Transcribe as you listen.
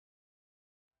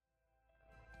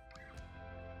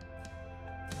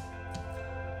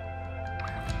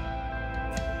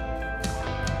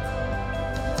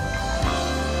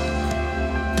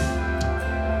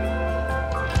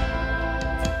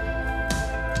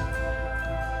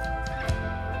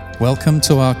Welcome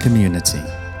to our community.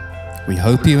 We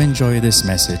hope you enjoy this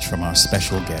message from our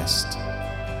special guest.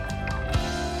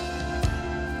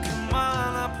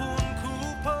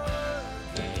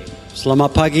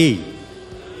 Selamat pagi.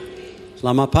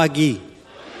 Selamat pagi.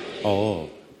 Oh,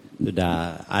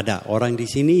 sudah ada orang di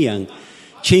sini yang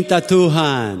cinta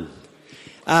Tuhan.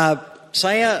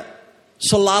 Saya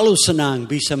selalu senang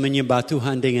bisa menyembah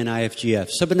Tuhan dengan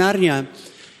IFGF. Sebenarnya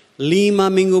 5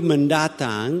 minggu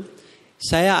mendatang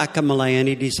saya akan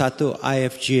melayani di satu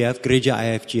IFGF, gereja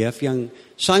IFGF yang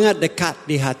sangat dekat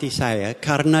di hati saya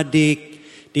karena di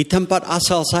tempat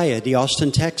asal saya di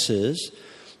Austin, Texas.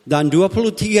 Dan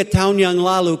 23 tahun yang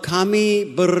lalu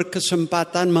kami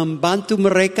berkesempatan membantu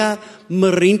mereka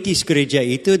merintis gereja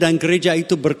itu. Dan gereja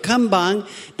itu berkembang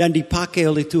dan dipakai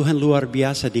oleh Tuhan luar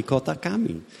biasa di kota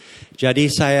kami. Jadi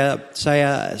saya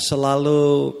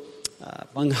selalu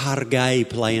menghargai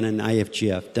pelayanan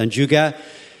IFGF. Dan juga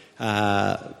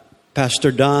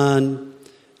Pastor Don,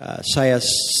 saya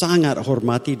sangat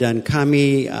hormati dan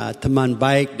kami teman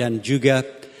baik dan juga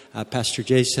Pastor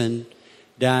Jason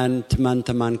dan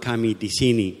teman-teman kami di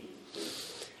sini.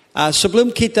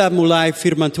 Sebelum kita mulai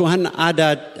firman Tuhan,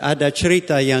 ada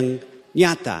cerita yang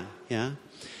nyata. Ya.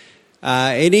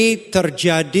 Ini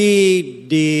terjadi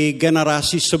di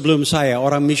generasi sebelum saya.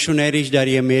 Orang misionaris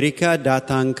dari Amerika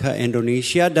datang ke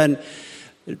Indonesia dan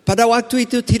pada waktu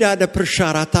itu tidak ada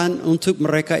persyaratan untuk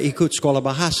mereka ikut sekolah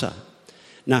bahasa.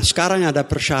 Nah, sekarang ada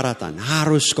persyaratan,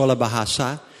 harus sekolah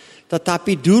bahasa.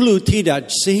 Tetapi dulu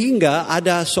tidak, sehingga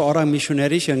ada seorang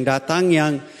misionaris yang datang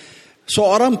yang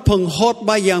seorang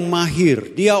pengkhotbah yang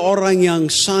mahir. Dia orang yang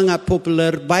sangat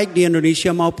populer baik di Indonesia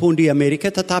maupun di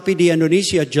Amerika. Tetapi di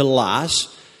Indonesia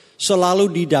jelas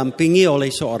selalu didampingi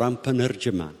oleh seorang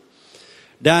penerjemah.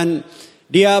 Dan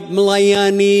dia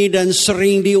melayani dan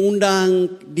sering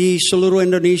diundang di seluruh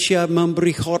Indonesia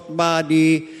memberi khotbah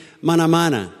di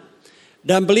mana-mana.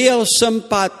 Dan beliau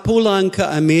sempat pulang ke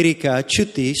Amerika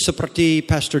cuti seperti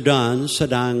Pastor Don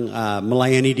sedang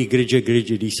melayani di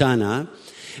gereja-gereja di sana.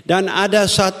 Dan ada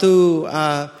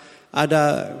ada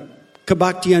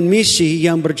kebaktian misi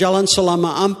yang berjalan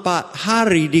selama 4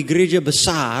 hari di gereja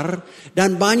besar.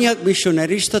 Dan banyak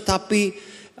misionaris tetapi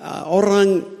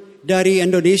orang dari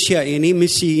Indonesia ini,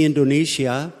 misi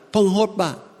Indonesia,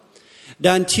 pengkhotbah.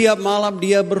 Dan tiap malam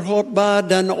dia berkhotbah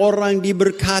dan orang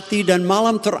diberkati. Dan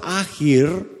malam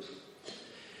terakhir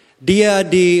dia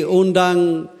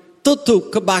diundang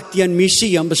tutup kebaktian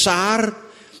misi yang besar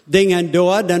dengan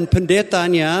doa. Dan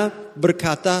pendetanya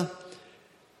berkata,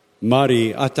 mari,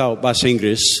 atau bahasa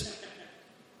Inggris,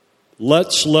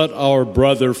 let's let our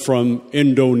brother from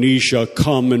Indonesia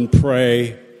come and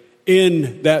pray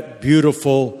in that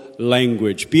beautiful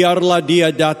language. Biarlah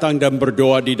dia datang dan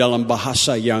berdoa di dalam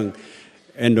bahasa yang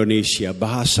Indonesia,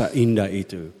 bahasa indah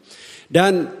itu.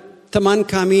 Dan teman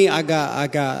kami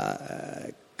agak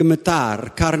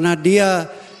gemetar karena dia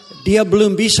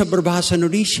belum bisa berbahasa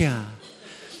Indonesia.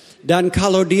 Dan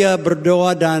kalau dia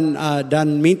berdoa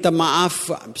dan minta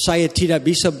maaf, saya tidak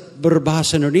bisa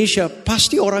berbahasa Indonesia,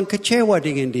 pasti orang kecewa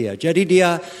dengan dia. Jadi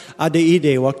dia ada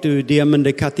ide waktu dia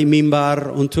mendekati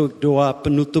mimbar untuk doa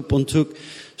penutup untuk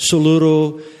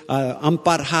seluruh 4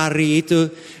 hari itu.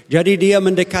 Jadi dia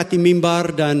mendekati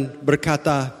mimbar dan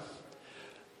berkata,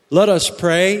 let us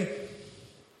pray.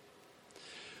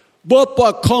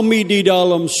 Bapa kami di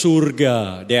dalam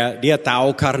surga. Dia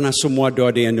tahu karena semua doa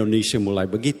di Indonesia mulai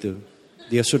begitu.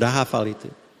 Dia sudah hafal itu.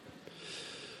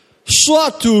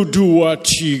 1, 2,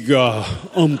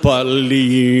 3, 4,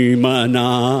 5,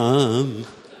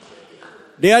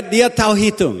 6. Dia tahu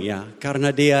hitung ya,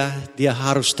 karena dia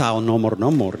harus tahu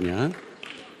nomor-nomornya.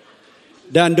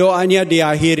 Dan doanya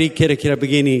diakhiri kira-kira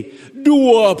begini,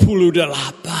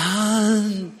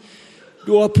 28,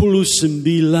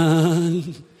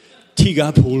 29,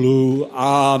 30,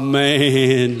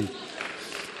 amin.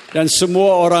 Dan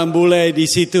semua orang bule di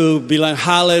situ bilang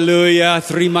haleluya,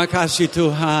 terima kasih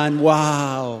Tuhan.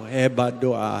 Wow, hebat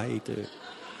doa itu.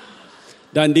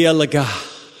 Dan dia lega,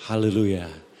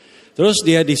 haleluya. Terus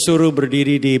dia disuruh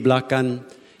berdiri di belakang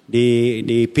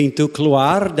di pintu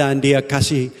keluar dan dia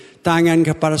kasih tangan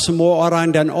kepada semua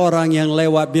orang dan orang yang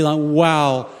lewat bilang,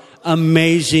 wow,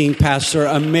 amazing pastor,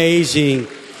 amazing.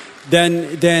 Then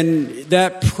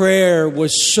that prayer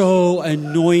was so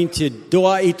anointed.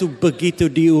 Doa itu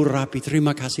begitu diurapi.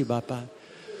 Terima kasih Bapak.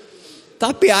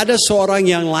 Tapi ada seorang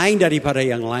yang lain daripada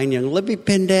yang lain yang lebih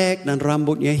pendek dan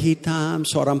rambutnya hitam.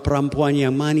 Seorang perempuan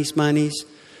yang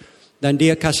manis-manis. Dan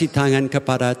dia kasih tangan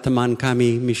kepada teman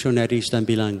kami misionaris dan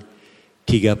bilang,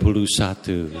 31,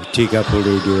 32,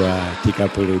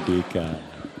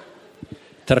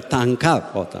 33.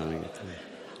 Tertangkap orang itu.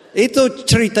 Itu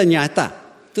cerita nyata.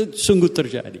 Itu sungguh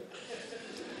terjadi.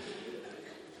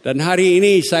 Dan hari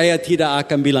ini saya tidak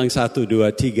akan bilang 1, 2,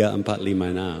 3, 4, 5,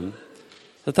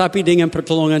 6. Tetapi dengan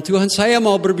pertolongan Tuhan saya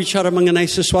mau berbicara mengenai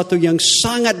sesuatu yang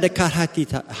sangat dekat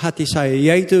hati saya.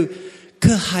 Yaitu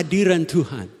kehadiran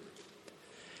Tuhan.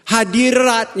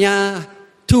 Hadiratnya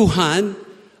Tuhan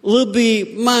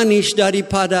lebih manis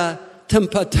daripada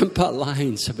tempat-tempat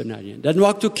lain sebenarnya. Dan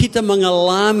waktu kita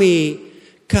mengalami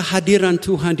kehadiran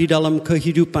Tuhan di dalam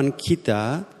kehidupan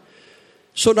kita,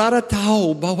 saudara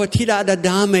tahu bahwa tidak ada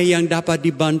damai yang dapat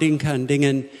dibandingkan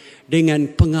dengan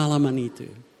pengalaman itu.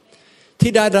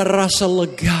 Tidak ada rasa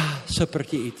lega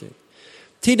seperti itu.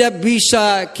 Tidak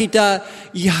bisa kita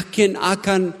yakin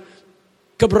akan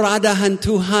keberadaan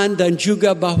Tuhan dan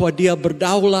juga bahwa Dia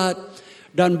berdaulat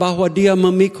dan bahwa Dia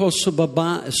memikul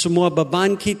semua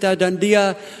beban kita dan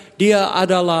Dia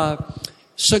adalah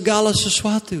segala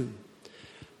sesuatu.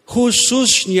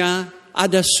 Khususnya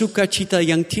ada sukacita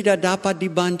yang tidak dapat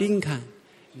dibandingkan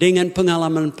dengan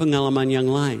pengalaman-pengalaman yang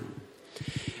lain.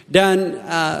 Dan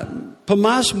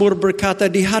pemazmur berkata,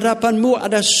 di hadapanmu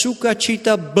ada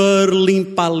sukacita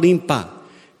berlimpah-limpah.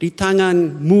 Di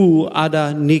tanganmu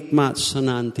ada nikmat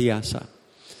senantiasa.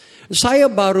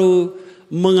 Saya baru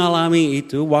mengalami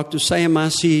itu waktu saya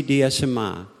masih di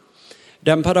SMA.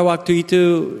 Dan pada waktu itu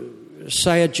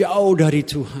saya jauh dari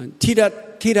Tuhan.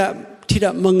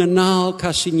 Tidak mengenal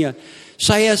kasih-Nya.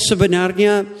 Saya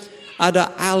sebenarnya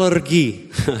ada alergi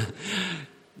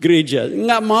gereja,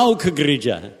 nggak mau ke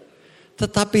gereja.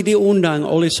 Tetapi diundang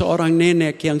oleh seorang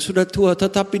nenek yang sudah tua,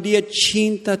 tetapi dia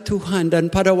cinta Tuhan.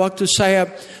 Dan pada waktu saya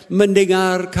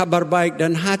mendengar kabar baik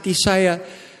dan hati saya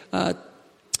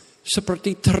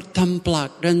seperti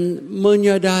tertemplak dan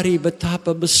menyadari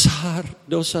betapa besar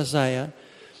dosa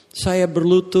saya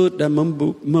berlutut dan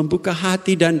membuka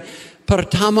hati dan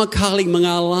pertama kali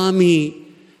mengalami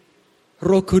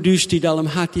Roh Kudus di dalam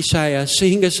hati saya.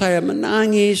 Sehingga saya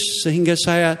menangis. Sehingga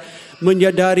saya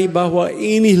menyadari bahwa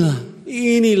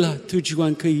inilah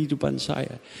tujuan kehidupan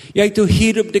saya. Yaitu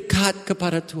hidup dekat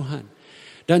kepada Tuhan.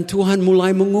 Dan Tuhan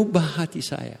mulai mengubah hati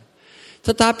saya.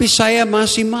 Tetapi saya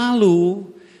masih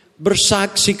malu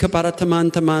bersaksi kepada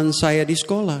teman-teman saya di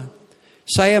sekolah.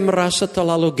 Saya merasa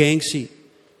terlalu gengsi.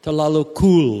 Terlalu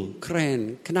cool,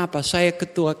 keren. Kenapa? Saya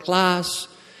ketua kelas.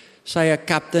 Saya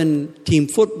kapten tim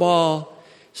football.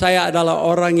 Saya adalah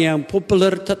orang yang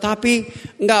populer, tetapi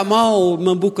nggak mau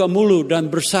membuka mulut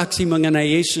dan bersaksi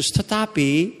mengenai Yesus.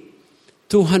 Tetapi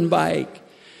Tuhan baik.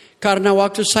 Karena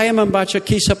waktu saya membaca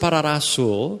kisah para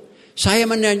rasul, saya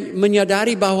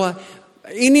menyadari bahwa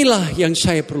inilah yang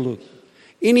saya perlu.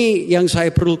 Ini yang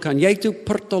saya perlukan, yaitu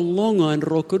pertolongan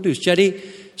Roh Kudus. Jadi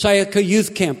saya ke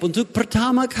youth camp. Untuk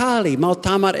pertama kali mau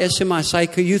tamat SMA,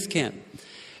 saya ke youth camp.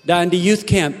 Dan di youth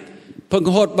camp,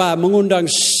 pengkhotbah mengundang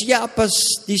siapa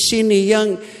di sini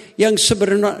yang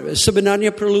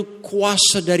sebenarnya perlu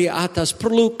kuasa dari atas,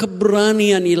 perlu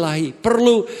keberanian ilahi,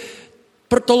 perlu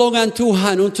pertolongan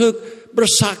Tuhan untuk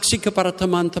bersaksi kepada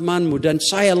teman-temanmu. Dan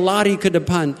saya lari ke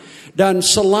depan dan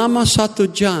selama 1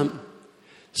 jam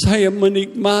saya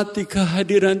menikmati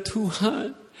kehadiran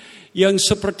Tuhan yang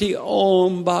seperti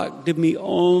ombak demi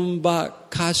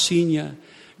ombak kasih-Nya.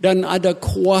 Dan ada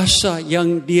kuasa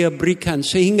yang Dia berikan.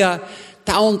 Sehingga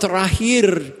tahun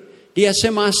terakhir di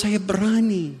SMA saya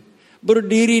berani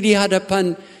berdiri di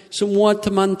hadapan semua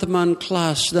teman-teman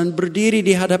kelas. Dan berdiri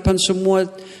di hadapan semua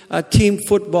tim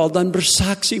football. Dan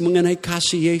bersaksi mengenai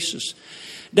kasih Yesus.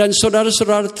 Dan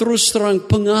saudara-saudara, terus terang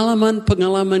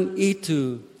pengalaman-pengalaman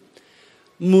itu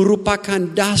merupakan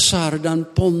dasar dan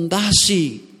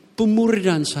pondasi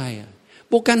pemuridan saya.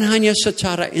 Bukan hanya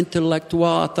secara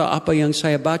intelektual atau apa yang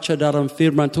saya baca dalam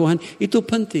firman Tuhan, itu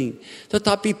penting.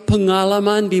 Tetapi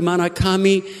pengalaman di mana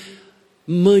kami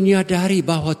menyadari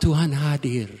bahwa Tuhan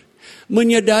hadir.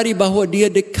 Menyadari bahwa Dia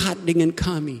dekat dengan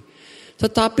kami.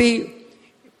 Tetapi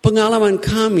pengalaman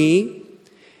kami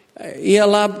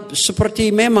ialah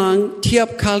seperti memang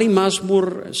tiap kali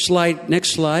Mazmur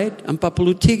next slide,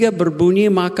 43 berbunyi,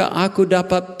 maka aku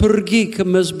dapat pergi ke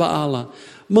mezbah Allah.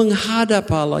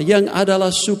 Menghadap Allah yang adalah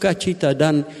sukacita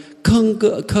dan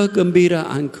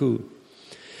kegembiraanku.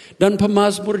 Dan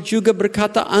pemazmur juga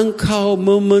berkata, engkau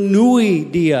memenuhi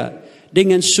Dia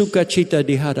dengan sukacita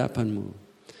di hadapanmu.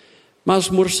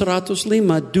 Mazmur 105,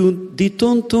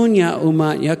 dituntunnya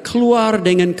umatnya keluar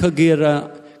dengan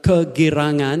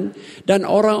kegirangan dan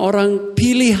orang-orang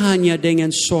pilihannya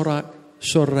dengan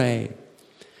sorak-sorai.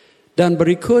 Dan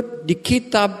berikut di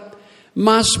kitab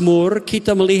Mazmur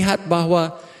kita melihat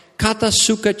bahwa kata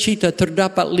sukacita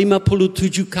terdapat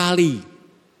 57 kali.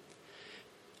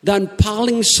 Dan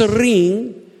paling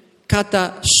sering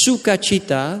kata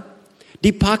sukacita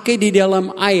dipakai di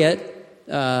dalam ayat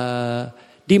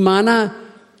di mana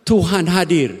Tuhan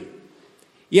hadir.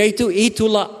 Yaitu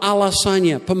itulah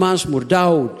alasannya pemazmur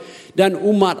Daud dan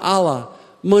umat Allah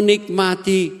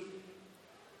menikmati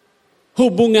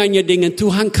hubungannya dengan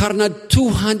Tuhan karena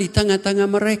Tuhan di tengah-tengah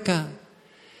mereka.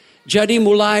 Jadi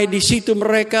mulai di situ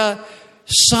mereka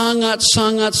sangat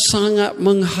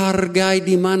menghargai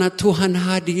di mana Tuhan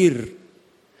hadir.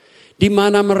 Di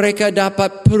mana mereka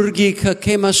dapat pergi ke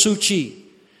kemah suci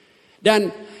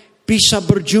dan bisa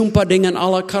berjumpa dengan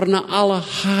Allah karena Allah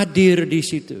hadir di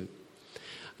situ.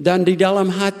 Dan di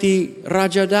dalam hati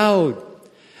Raja Daud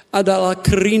adalah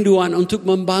kerinduan untuk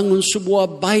membangun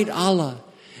sebuah bait Allah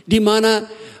di mana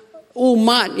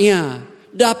umatnya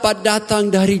dapat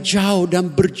datang dari jauh dan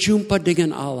berjumpa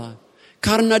dengan Allah.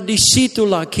 Karena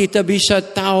disitulah kita bisa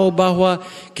tahu bahwa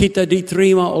kita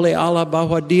diterima oleh Allah,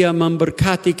 bahwa Dia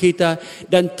memberkati kita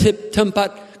dan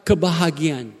tempat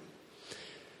kebahagiaan.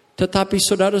 Tetapi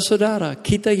saudara-saudara,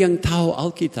 kita yang tahu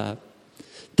Alkitab,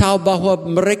 tahu bahwa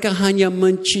mereka hanya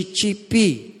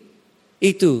mencicipi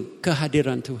itu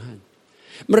kehadiran Tuhan.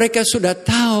 Mereka sudah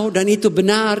tahu dan itu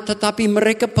benar, tetapi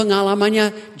mereka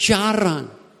pengalamannya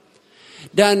jarang.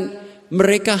 Dan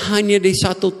mereka hanya di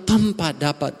satu tempat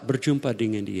dapat berjumpa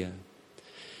dengan Dia.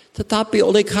 Tetapi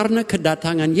oleh karena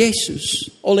kedatangan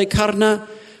Yesus, oleh karena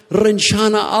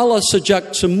rencana Allah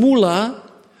sejak semula,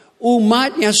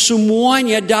 umatnya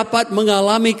semuanya dapat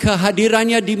mengalami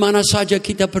kehadirannya di mana saja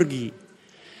kita pergi.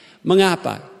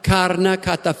 Mengapa? Karena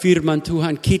kata firman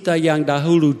Tuhan, kita yang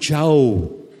dahulu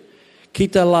jauh,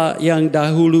 kita yang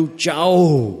dahulu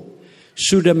jauh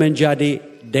sudah menjadi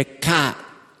dekat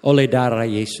oleh darah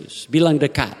Yesus. Bilang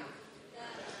dekat.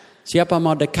 Siapa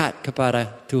mau dekat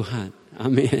kepada Tuhan?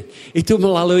 Amin. Itu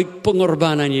melalui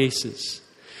pengorbanan Yesus.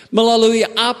 Melalui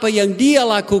apa yang Dia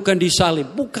lakukan di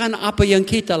salib. Bukan apa yang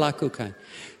kita lakukan.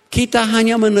 Kita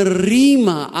hanya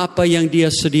menerima apa yang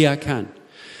Dia sediakan.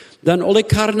 Dan oleh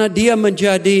karena Dia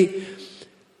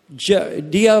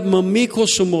memikul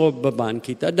semua beban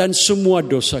kita dan semua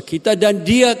dosa kita. Dan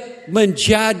Dia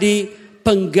menjadi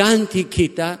pengganti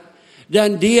kita.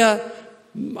 Dan Dia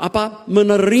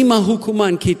menerima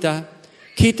hukuman kita.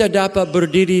 Kita dapat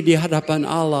berdiri di hadapan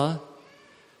Allah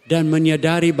dan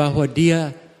menyadari bahwa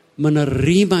Dia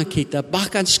menerima kita.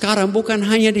 Bahkan sekarang bukan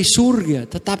hanya di surga,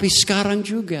 tetapi sekarang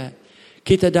juga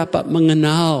kita dapat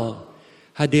mengenal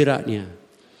hadiratnya.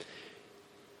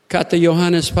 Kata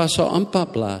Yohanes pasal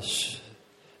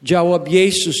 14, jawab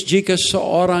Yesus, jika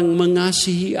seorang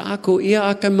mengasihi aku, ia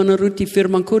akan menuruti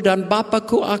firman-Ku dan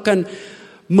Bapa-Ku akan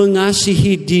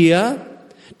mengasihi dia,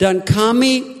 dan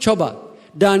kami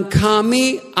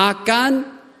akan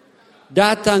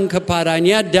datang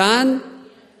kepadanya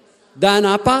dan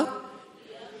apa?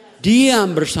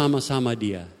 Diam bersama-sama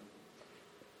dia.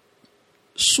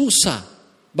 Susah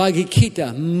bagi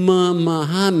kita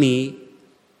memahami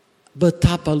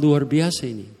betapa luar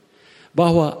biasa ini.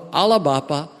 Bahwa Allah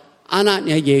Bapa,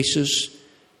 anaknya Yesus,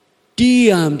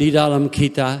 diam di dalam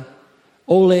kita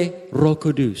oleh Roh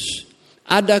Kudus.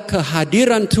 Ada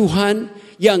kehadiran Tuhan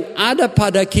yang ada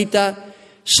pada kita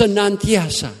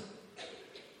senantiasa.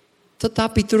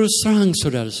 Tetapi terus terang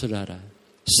saudara-saudara,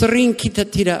 sering kita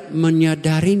tidak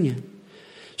menyadarinya.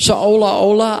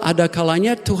 Seolah-olah ada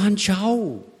kalanya Tuhan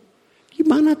jauh. Di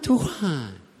mana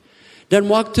Tuhan? Dan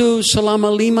waktu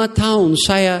selama 5 tahun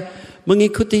saya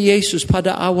mengikuti Yesus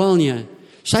pada awalnya,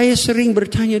 saya sering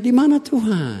bertanya, di mana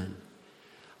Tuhan?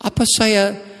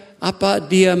 Apa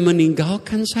Dia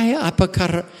meninggalkan saya? Apa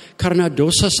karena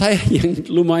dosa saya yang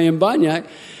lumayan banyak?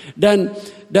 Dan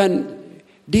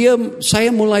saya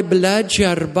mulai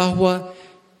belajar bahwa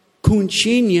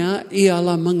kuncinya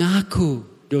ialah mengaku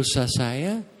dosa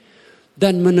saya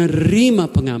dan menerima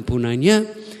pengampunannya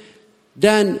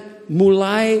dan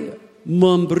mulai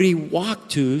memberi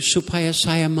waktu supaya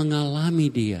saya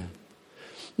mengalami Dia.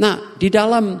 Nah, di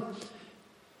dalam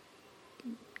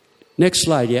next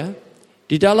slide ya.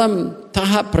 Di dalam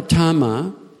tahap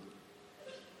pertama,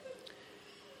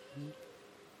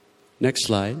 next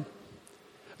slide,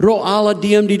 Roh Allah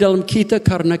diam di dalam kita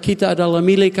karena kita adalah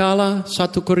milik Allah.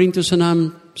 1 Korintus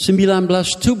 6:19,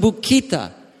 tubuh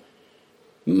kita.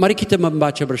 Mari kita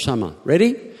membaca bersama.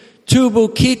 Ready?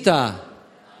 Tubuh kita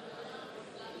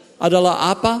adalah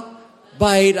apa?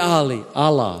 Bait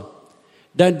Allah.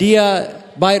 Dan Dia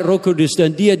bait Roh Kudus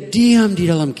dan Dia diam di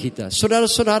dalam kita.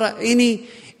 Saudara-saudara,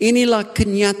 inilah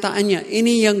kenyataannya,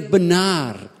 ini yang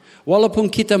benar. Walaupun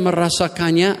kita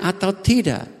merasakannya atau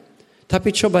tidak.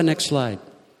 Tapi coba next slide.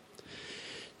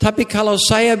 Tapi kalau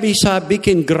saya bisa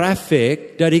bikin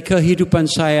grafik dari kehidupan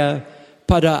saya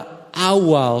pada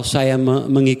awal saya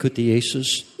mengikuti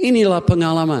Yesus, inilah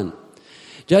pengalaman.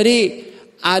 Jadi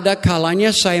ada kalanya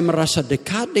saya merasa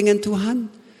dekat dengan Tuhan,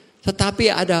 tetapi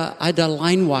ada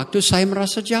lain waktu saya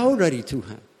merasa jauh dari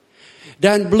Tuhan.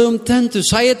 Dan belum tentu,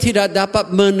 saya tidak dapat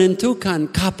menentukan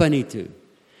kapan itu.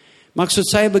 Maksud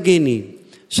saya begini,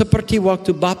 seperti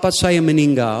waktu Bapak saya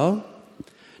meninggal,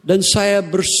 dan saya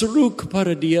berseru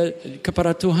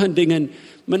kepada Tuhan dengan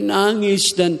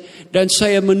menangis dan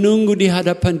saya menunggu di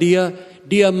hadapan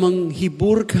Dia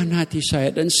menghiburkan hati saya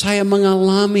dan saya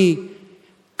mengalami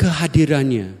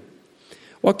kehadirannya.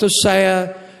 Waktu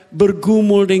saya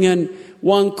bergumul dengan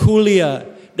uang kuliah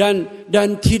dan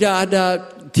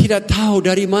tidak tahu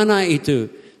dari mana itu,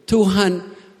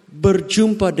 Tuhan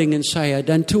berjumpa dengan saya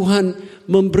dan Tuhan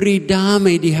memberi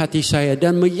damai di hati saya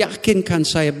dan meyakinkan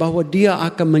saya bahwa Dia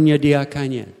akan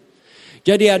menyediakannya.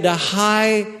 Jadi ada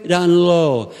high dan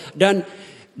low.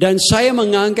 Dan saya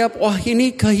menganggap,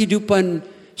 ini kehidupan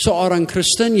seorang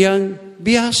Kristen yang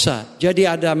biasa. Jadi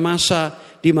ada masa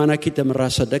di mana kita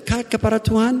merasa dekat kepada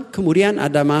Tuhan. Kemudian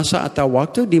ada masa atau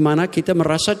waktu di mana kita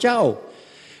merasa jauh.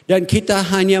 Dan kita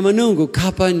hanya menunggu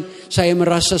kapan saya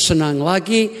merasa senang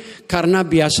lagi. Karena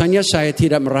biasanya saya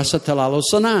tidak merasa terlalu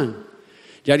senang.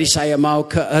 Jadi saya mau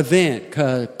ke event, ke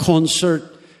concert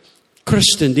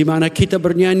Kristen di mana kita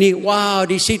bernyanyi, wow,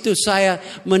 di situ saya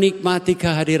menikmati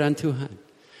kehadiran Tuhan.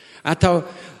 Atau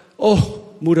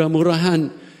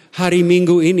mudah-mudahan hari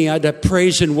Minggu ini ada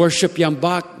praise and worship yang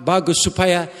bagus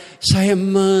supaya saya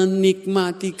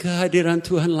menikmati kehadiran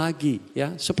Tuhan lagi,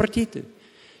 ya, seperti itu.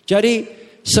 Jadi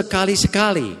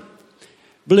sekali-sekali,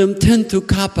 belum tentu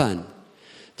kapan,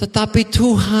 tetapi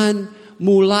Tuhan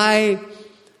mulai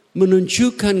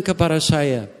menunjukkan kepada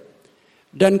saya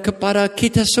dan kepada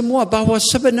kita semua bahwa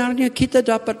sebenarnya kita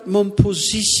dapat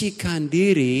memposisikan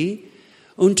diri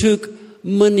untuk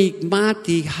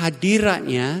menikmati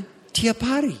hadiratnya tiap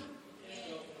hari.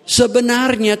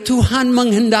 Sebenarnya Tuhan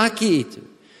menghendaki itu.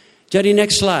 Jadi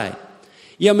next slide.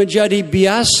 Yang menjadi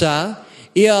biasa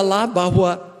ialah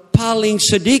bahwa paling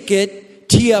sedikit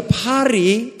tiap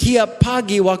hari, tiap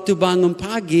pagi waktu bangun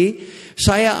pagi,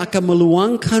 saya akan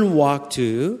meluangkan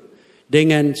waktu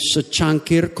dengan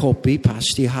secangkir kopi,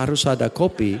 pasti harus ada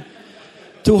kopi.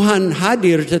 Tuhan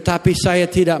hadir tetapi saya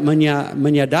tidak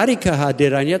menyadari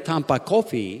kehadirannya tanpa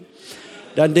kopi.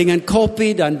 Dan dengan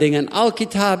kopi dan dengan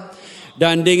Alkitab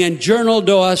dan dengan jurnal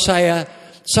doa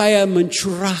saya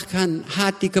mencurahkan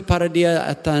hati kepada Dia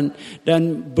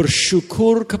dan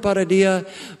bersyukur kepada Dia.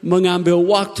 Mengambil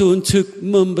waktu untuk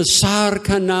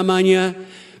membesarkan namanya.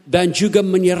 Dan juga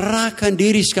menyerahkan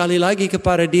diri sekali lagi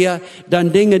kepada Dia.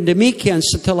 Dan dengan demikian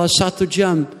setelah 1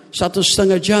 jam,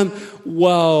 1,5 jam,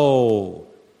 wow,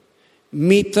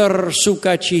 meter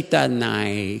sukacita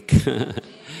naik.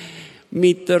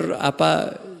 Meter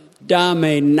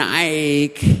damai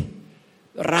naik.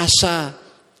 Rasa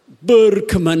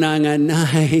berkemenangan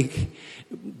naik.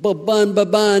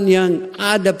 Beban-beban yang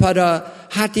ada pada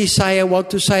hati saya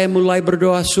waktu saya mulai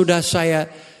berdoa sudah saya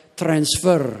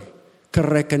transfer ke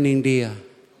rekening Dia.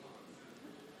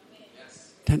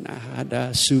 Dan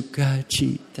ada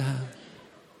sukacita.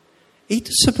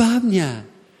 Itu sebabnya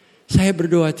saya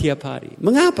berdoa tiap hari.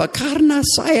 Mengapa? Karena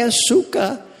saya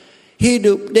suka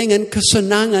hidup dengan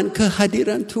kesenangan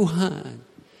kehadiran Tuhan.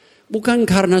 Bukan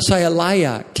karena saya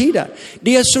layak. Tidak.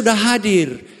 Dia sudah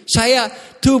hadir.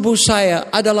 Tubuh saya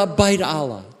adalah bait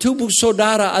Allah. Tubuh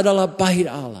saudara adalah bait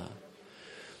Allah.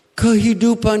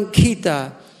 Kehidupan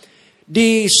kita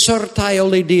disertai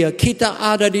oleh Dia. Kita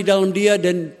ada di dalam Dia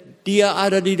dan Dia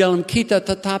ada di dalam kita.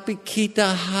 Tetapi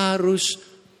kita harus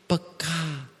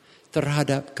peka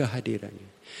terhadap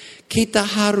kehadirannya. Kita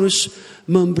harus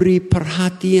memberi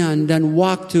perhatian dan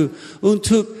waktu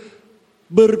untuk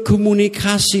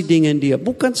berkomunikasi dengan Dia.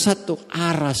 Bukan satu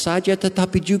arah saja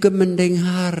tetapi juga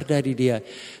mendengar dari Dia.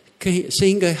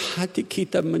 Sehingga hati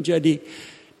kita menjadi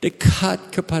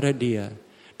dekat kepada Dia.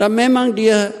 Dan memang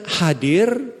Dia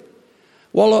hadir.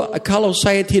 Kalau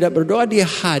saya tidak berdoa Dia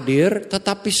hadir,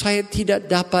 tetapi saya tidak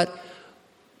dapat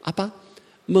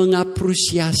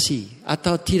mengapresiasi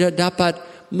atau tidak dapat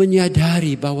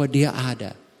menyadari bahwa Dia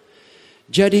ada.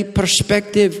 Jadi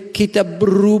perspektif kita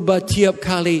berubah tiap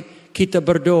kali kita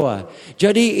berdoa.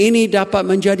 Jadi ini dapat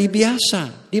menjadi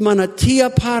biasa, di mana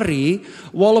tiap hari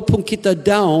walaupun kita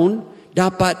down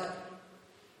dapat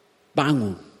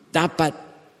bangun, dapat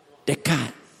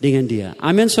dekat dengan Dia.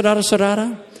 Amin,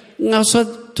 saudara-saudara. Enggak usah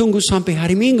tunggu sampai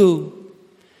hari Minggu.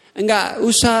 Enggak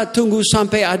usah tunggu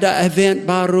sampai ada event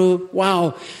baru.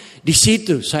 Wow, di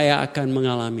situ saya akan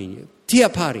mengalaminya.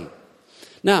 Tiap hari.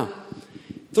 Nah,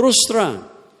 terus terang,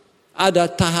 ada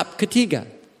tahap ketiga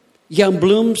yang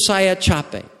belum saya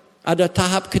capai. Ada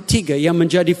tahap ketiga yang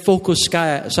menjadi fokus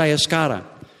saya sekarang.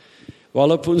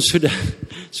 Walaupun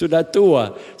sudah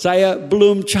tua, saya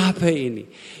belum capai ini.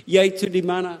 Yaitu di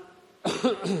mana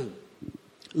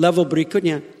level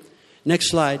berikutnya.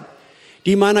 Next slide.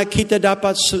 Di mana kita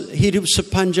dapat hidup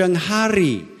sepanjang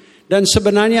hari. Dan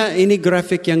sebenarnya ini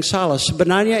grafik yang salah.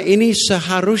 Sebenarnya ini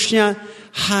seharusnya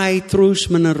high terus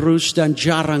menerus dan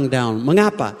jarang down.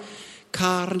 Mengapa?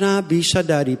 Karena bisa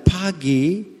dari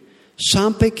pagi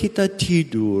sampai kita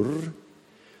tidur,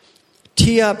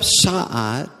 tiap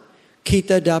saat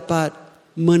kita dapat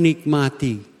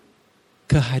menikmati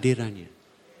kehadirannya.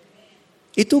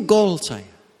 Itu goal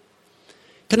saya.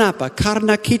 Kenapa?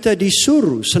 Karena kita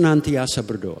disuruh senantiasa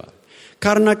berdoa.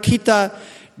 Karena kita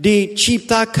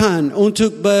diciptakan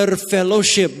untuk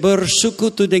berfellowship,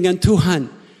 bersekutu dengan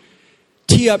Tuhan.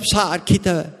 Tiap saat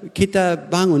kita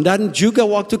bangun dan juga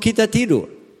waktu kita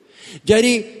tidur.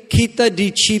 Jadi kita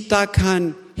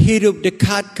diciptakan hidup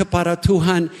dekat kepada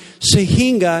Tuhan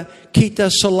sehingga kita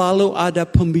selalu ada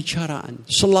pembicaraan,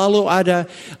 selalu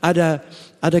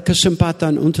ada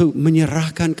kesempatan untuk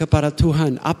menyerahkan kepada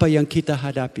Tuhan apa yang kita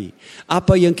hadapi,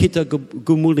 apa yang kita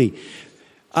gumuli.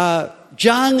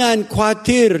 Jangan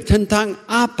khawatir tentang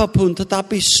apapun,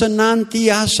 tetapi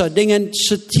senantiasa dengan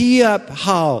setiap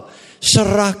hal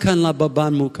serahkanlah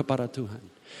bebanmu kepada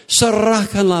Tuhan.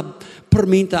 Serahkanlah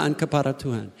permintaan kepada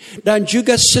Tuhan. Dan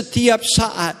juga setiap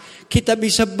saat kita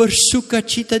bisa bersuka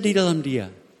cita di dalam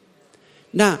Dia.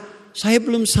 Nah, saya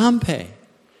belum sampai.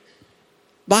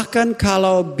 Bahkan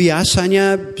kalau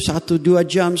biasanya 1-2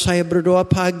 jam saya berdoa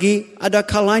pagi, ada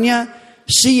kalanya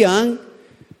siang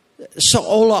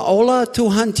seolah-olah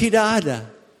Tuhan tidak ada.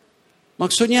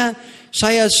 Maksudnya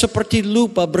saya seperti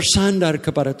lupa bersandar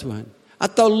kepada Tuhan.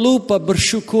 Atau lupa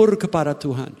bersyukur kepada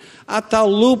Tuhan. Atau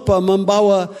lupa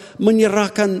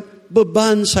menyerahkan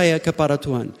beban saya kepada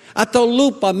Tuhan. Atau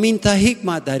lupa minta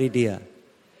hikmat dari Dia.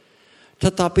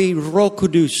 Tetapi Roh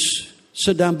Kudus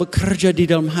sedang bekerja di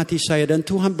dalam hati saya. Dan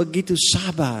Tuhan begitu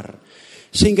sabar.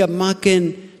 Sehingga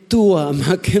makin tua,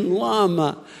 makin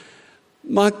lama,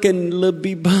 makin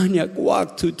lebih banyak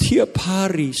waktu. Tiap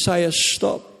hari saya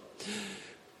stop.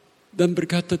 Dan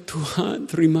berkata, Tuhan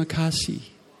terima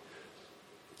kasih.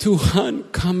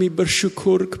 Tuhan kami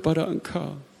bersyukur kepada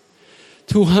Engkau.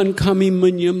 Tuhan kami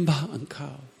menyembah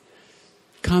Engkau.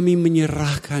 Kami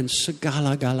menyerahkan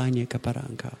segala-galanya kepada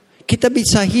Engkau. Kita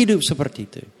bisa hidup seperti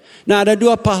itu. Nah, ada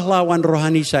 2 pahlawan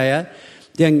rohani saya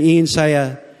yang ingin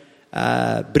saya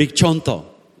beri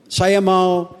contoh. Saya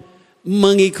mau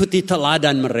mengikuti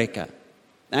teladan mereka.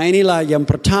 Nah, inilah yang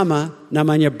pertama,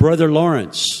 namanya Brother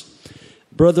Lawrence.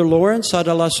 Brother Lawrence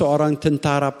adalah seorang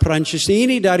tentara Prancis.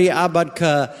 Ini dari abad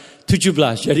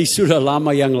ke-17, jadi sudah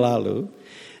lama yang lalu.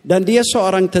 Dan dia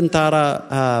seorang tentara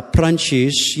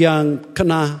Prancis yang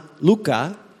kena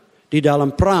luka di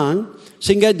dalam perang.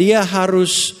 Sehingga dia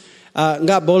harus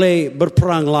nggak boleh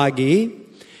berperang lagi.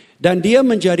 Dan dia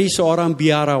menjadi seorang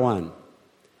biarawan.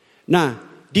 Nah,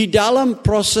 di dalam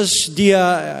proses dia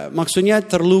maksudnya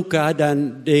terluka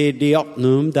dan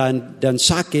dioknum dan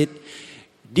sakit.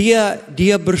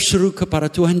 Dia berseru kepada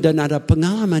Tuhan dan ada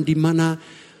pengalaman di mana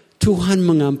Tuhan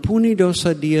mengampuni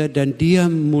dosa dia dan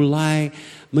dia mulai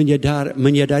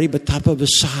menyadari betapa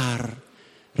besar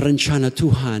rencana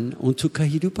Tuhan untuk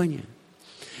kehidupannya.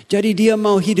 Jadi dia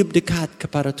mau hidup dekat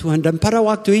kepada Tuhan dan pada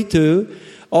waktu itu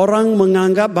orang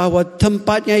menganggap bahwa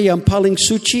tempatnya yang paling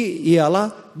suci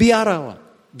ialah biara.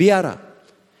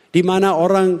 Di mana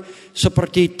orang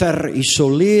seperti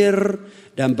terisolir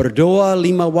dan berdoa 5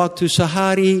 waktu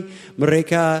sehari.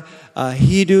 Mereka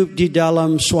hidup di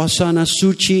dalam suasana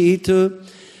suci itu.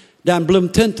 Dan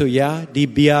belum tentu ya di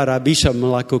biara bisa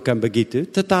melakukan begitu.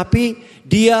 Tetapi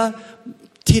dia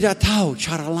tidak tahu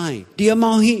cara lain. Dia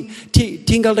mau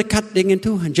tinggal dekat dengan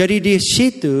Tuhan. Jadi di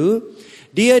situ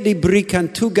dia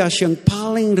diberikan tugas yang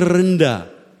paling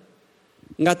rendah.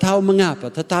 Nggak tahu mengapa.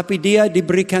 Tetapi dia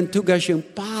diberikan tugas yang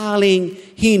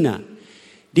paling hina.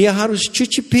 Dia harus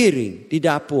cuci piring di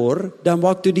dapur dan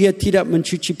waktu dia tidak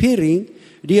mencuci piring,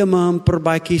 dia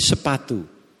memperbaiki sepatu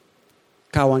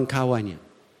kawan-kawannya.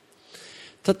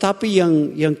 Tetapi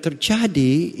yang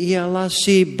terjadi ialah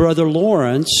si Brother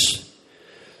Lawrence,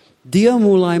 dia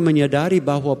mulai menyadari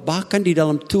bahwa bahkan di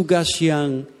dalam tugas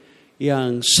yang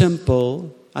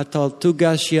simple atau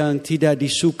tugas yang tidak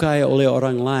disukai oleh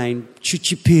orang lain,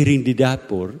 cuci piring di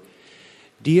dapur,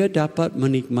 dia dapat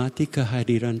menikmati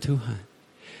kehadiran Tuhan.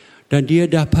 Dan dia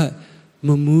dapat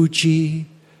memuji,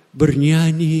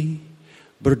 bernyanyi,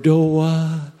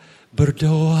 berdoa,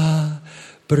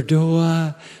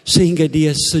 berdoa sehingga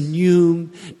dia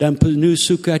senyum dan penuh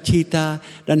sukacita,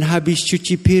 dan habis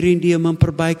cuci piring dia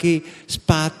memperbaiki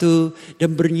sepatu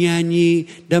dan bernyanyi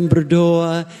dan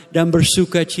berdoa dan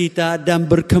bersukacita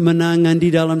dan berkemenangan di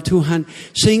dalam Tuhan,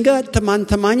 sehingga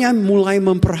teman-temannya mulai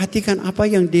memperhatikan apa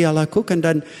yang dia lakukan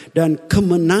dan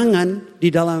kemenangan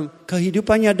di dalam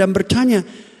kehidupannya, dan bertanya,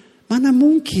 mana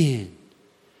mungkin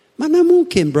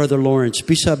Brother Lawrence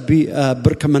bisa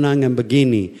berkemenangan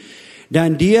begini.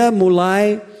 Dan dia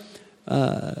mulai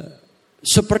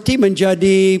seperti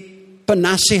menjadi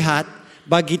penasihat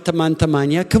bagi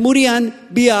teman-temannya. Kemudian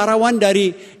biarawan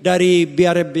dari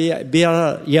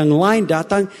biar yang lain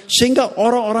datang, sehingga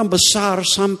orang-orang besar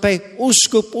sampai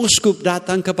uskup-uskup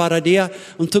datang kepada dia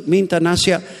untuk minta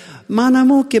nasihat. Mana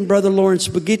mungkin Brother Lawrence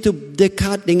begitu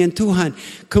dekat dengan Tuhan.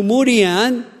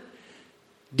 Kemudian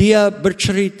dia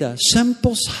bercerita,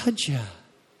 simple saja.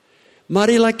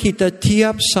 Marilah kita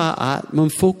tiap saat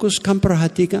memfokuskan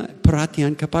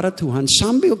perhatian kepada Tuhan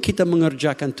sambil kita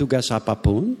mengerjakan tugas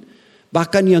apapun,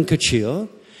 bahkan yang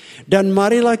kecil. Dan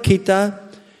marilah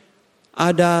kita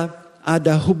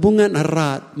ada hubungan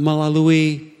erat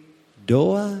melalui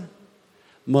doa,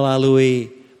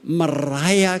 melalui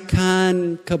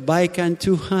merayakan kebaikan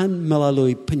Tuhan,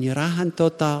 melalui penyerahan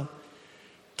total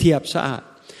tiap saat.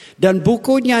 Dan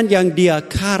bukunya yang dia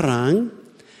karang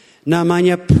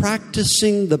namanya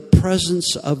Practicing the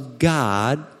Presence of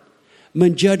God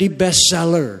menjadi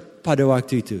bestseller pada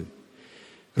waktu itu.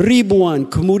 Ribuan,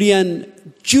 kemudian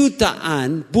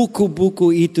jutaan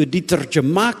buku-buku itu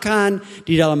diterjemahkan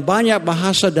di dalam banyak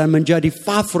bahasa dan menjadi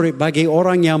favorit bagi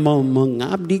orang yang mau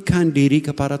mengabdikan diri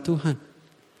kepada Tuhan.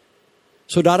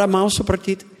 Saudara mau seperti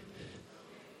itu?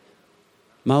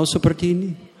 Mau seperti ini?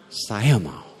 Saya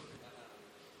mau.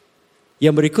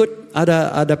 Yang berikut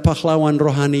ada pahlawan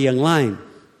rohani yang lain.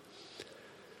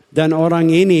 Dan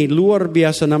orang ini luar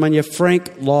biasa, namanya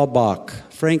Frank Laubach.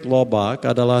 Frank Laubach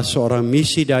adalah seorang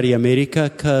misi dari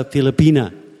Amerika ke Filipina.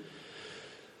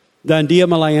 Dan dia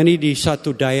melayani di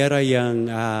satu daerah yang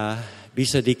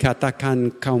bisa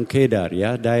dikatakan kaum Kedar,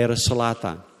 ya, daerah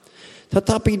selatan.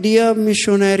 Tetapi dia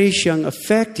misionaris yang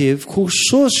efektif,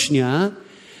 khususnya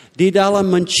di dalam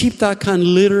menciptakan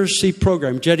literacy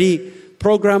program. Jadi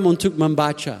program untuk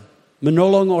membaca,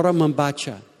 menolong orang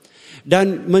membaca.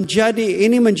 Dan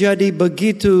ini menjadi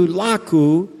begitu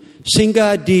laku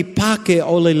sehingga dipakai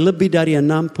oleh lebih dari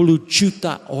 60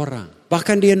 juta orang.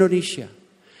 Bahkan di Indonesia.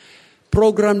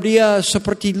 Program dia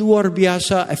seperti luar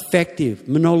biasa efektif,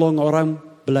 menolong orang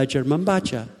belajar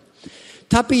membaca.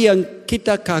 Tapi yang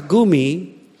kita kagumi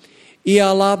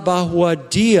ialah bahwa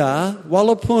dia,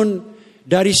 walaupun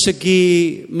dari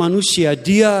segi manusia,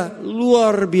 dia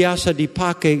luar biasa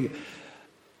dipakai.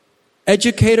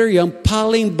 Educator yang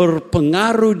paling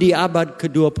berpengaruh di abad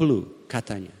ke-20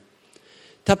 katanya.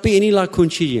 Tapi inilah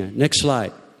kuncinya. Next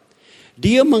slide.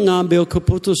 Dia mengambil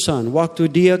keputusan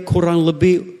waktu dia kurang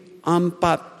lebih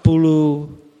 40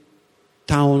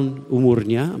 tahun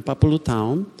umurnya, 40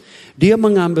 tahun. Dia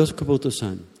mengambil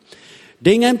keputusan.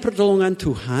 Dengan pertolongan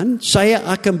Tuhan, saya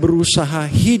akan berusaha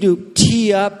hidup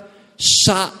tiap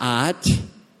saat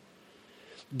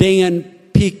dengan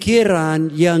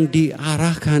pikiran yang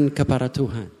diarahkan kepada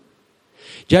Tuhan.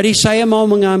 Jadi saya mau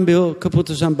mengambil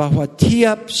keputusan bahwa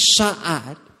tiap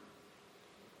saat,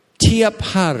 tiap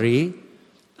hari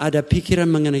ada pikiran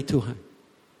mengenai Tuhan.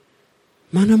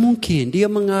 Mana mungkin dia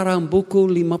mengarang buku,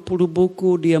 50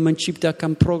 buku, dia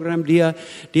menciptakan program,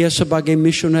 dia sebagai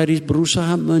misionaris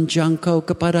berusaha menjangkau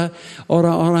kepada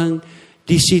orang-orang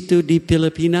di situ di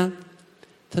Filipina.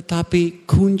 Tetapi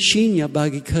kuncinya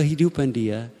bagi kehidupan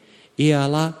dia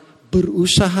ialah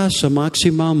berusaha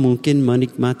semaksimal mungkin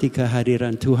menikmati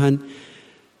kehadiran Tuhan.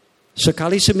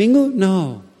 Sekali seminggu?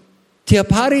 No. Tiap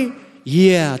hari?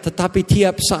 Ya, tetapi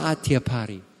tiap saat, tiap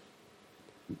hari.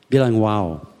 Bilang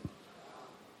wow.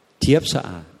 Tiap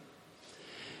saat.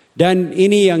 Dan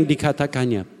ini yang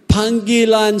dikatakannya.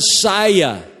 Panggilan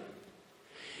saya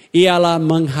ialah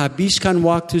menghabiskan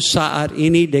waktu saat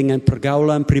ini dengan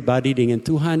pergaulan pribadi dengan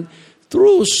Tuhan,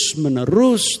 terus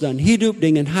menerus dan hidup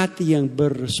dengan hati yang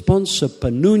berespons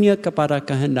sepenuhnya kepada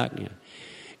kehendak-Nya.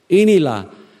 Inilah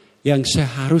yang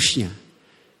seharusnya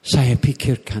saya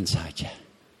pikirkan saja.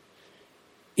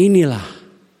 Inilah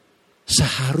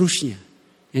seharusnya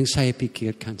yang saya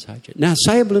pikirkan saja. Nah,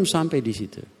 saya belum sampai di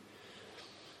situ.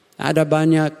 Ada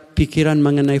banyak pikiran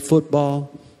mengenai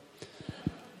football,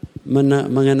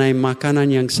 mengenai makanan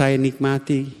yang saya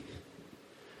nikmati,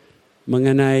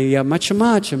 mengenai ya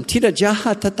macam-macam, tidak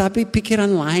jahat tetapi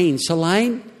pikiran lain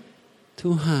selain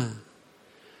Tuhan.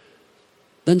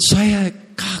 Dan saya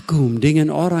kagum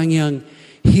dengan orang yang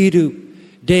hidup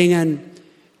dengan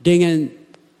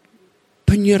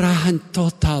penyerahan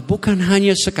total. Bukan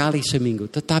hanya sekali seminggu,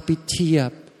 tetapi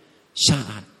tiap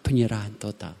saat penyerahan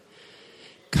total.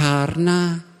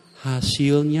 Karena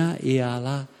hasilnya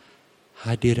ialah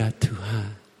hadirat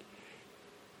Tuhan.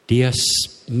 Dia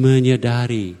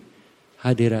menyadari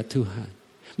hadirat Tuhan.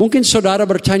 Mungkin saudara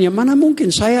bertanya, mana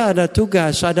mungkin saya ada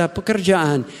tugas, ada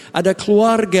pekerjaan, ada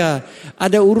keluarga,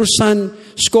 ada urusan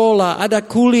sekolah, ada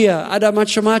kuliah, ada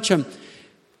macam-macam.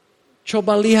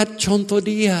 Coba lihat contoh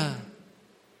dia.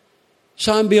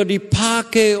 Sambil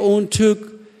dipakai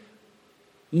untuk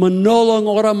menolong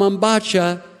orang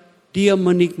membaca, dia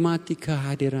menikmati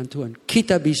kehadiran Tuhan.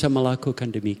 Kita bisa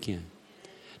melakukan demikian.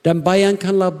 Dan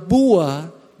bayangkanlah buah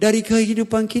dari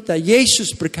kehidupan kita.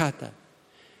 Yesus berkata,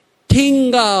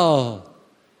 tinggal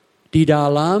di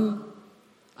dalam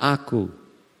aku.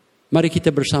 Mari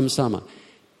kita bersama-sama.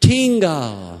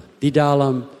 Tinggal di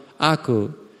dalam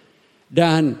aku.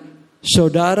 Dan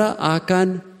saudara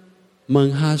akan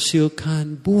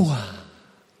menghasilkan buah.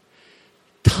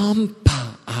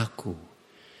 Tanpa aku,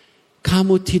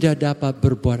 kamu tidak dapat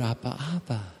berbuat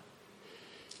apa-apa.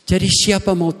 Jadi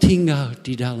siapa mau tinggal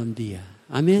di dalam dia?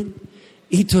 Amin.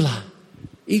 Itulah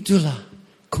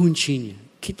kuncinya.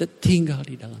 Kita tinggal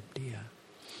di dalam dia.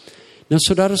 Nah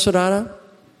saudara-saudara,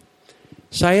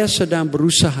 saya sedang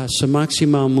berusaha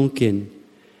semaksimal mungkin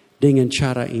dengan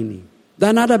cara ini.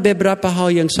 Dan ada beberapa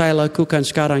hal yang saya lakukan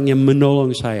sekarang yang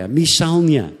menolong saya.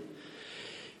 Misalnya,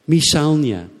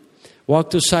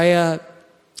 waktu saya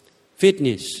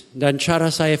fitness, dan cara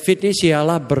saya fitness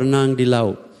ialah berenang di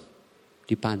laut,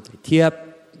 di pantai.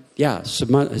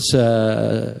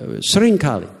 Sering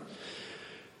kali.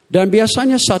 Dan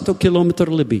biasanya 1 kilometer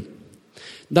lebih.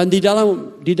 Dan di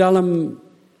dalam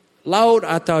laut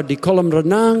atau di kolam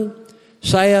renang,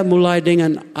 saya mulai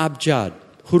dengan abjad,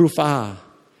 huruf A.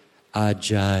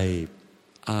 Ajaib,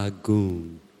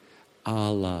 agung,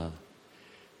 Allah.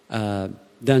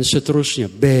 Dan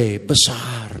seterusnya. B,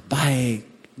 besar,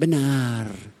 baik, benar,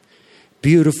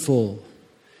 beautiful,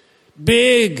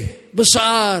 big,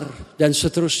 besar, dan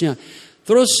seterusnya.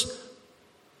 Terus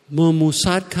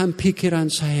memusatkan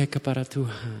pikiran saya kepada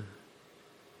Tuhan.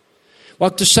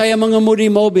 Waktu saya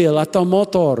mengemudi mobil atau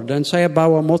motor, dan saya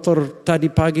bawa motor tadi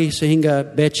pagi sehingga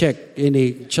becek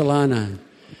ini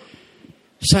celana.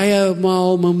 Saya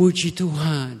mau memuji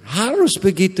Tuhan. Harus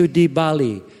begitu di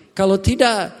Bali. Kalau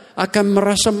tidak akan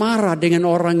merasa marah dengan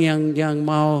orang yang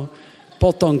mau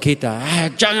potong kita.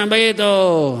 Jangan begitu.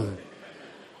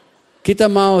 Kita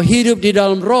mau hidup di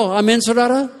dalam roh. Amin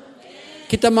saudara.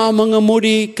 Kita mau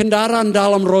mengemudi kendaraan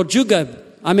dalam roh juga.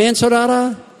 Amin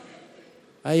saudara.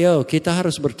 Ayo kita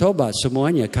harus bertobat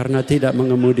semuanya. Karena tidak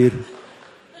mengemudi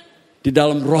di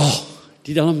dalam roh. Di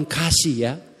dalam kasih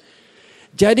ya.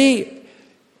 Jadi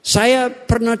saya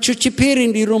pernah cuci piring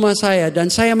di rumah saya.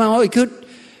 Dan saya mau ikut.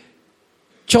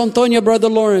 Contohnya Brother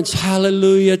Lawrence.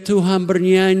 Haleluya Tuhan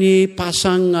bernyanyi.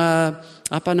 Pasang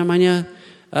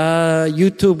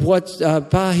YouTube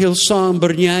Hillsong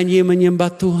bernyanyi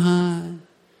menyembah Tuhan.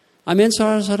 Amin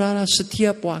saudara-saudara.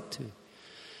 Setiap waktu.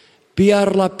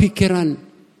 Biarlah pikiran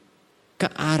ke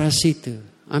arah situ.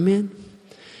 Amin.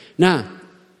 Nah.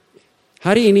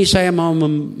 Hari ini saya mau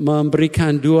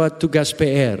memberikan 2 tugas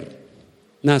PR.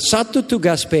 Nah, 1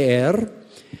 tugas PR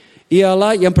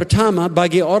ialah yang pertama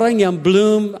bagi orang yang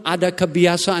belum ada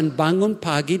kebiasaan bangun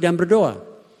pagi dan berdoa.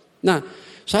 Nah,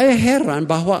 saya heran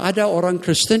bahwa ada orang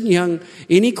Kristen yang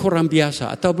ini kurang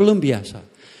biasa atau belum biasa.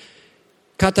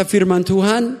 Kata firman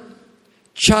Tuhan,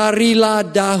 carilah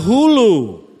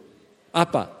dahulu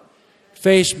apa?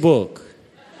 Facebook.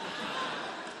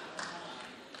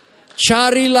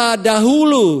 Carilah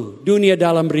dahulu dunia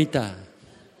dalam berita.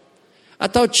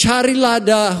 Atau carilah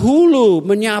dahulu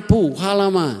menyapu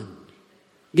halaman.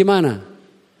 Gimana?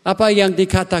 Apa yang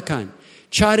dikatakan?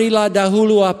 Carilah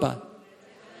dahulu apa?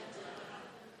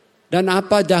 Dan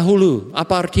apa dahulu?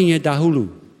 Apa artinya dahulu?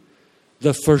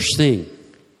 The first thing.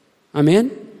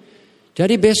 Amin?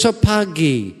 Jadi besok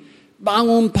pagi,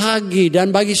 bangun pagi.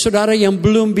 Dan bagi saudara yang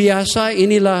belum biasa,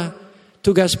 inilah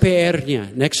tugas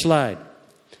PR-nya. Next slide.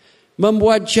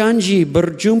 Membuat janji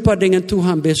berjumpa dengan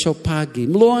Tuhan besok pagi.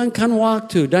 Meluangkan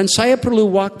waktu. Dan saya perlu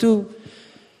waktu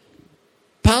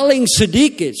paling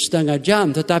sedikit 1/2 jam.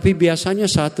 Tetapi biasanya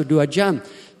 1-2 jam.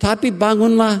 Tapi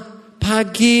bangunlah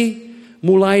pagi.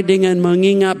 Mulai dengan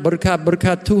mengingat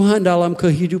berkat-berkat Tuhan dalam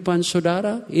kehidupan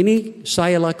saudara. Ini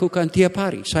saya lakukan tiap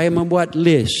hari. Saya membuat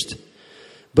list.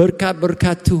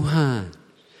 Berkat-berkat Tuhan.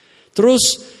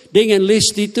 Terus dengan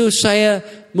list itu saya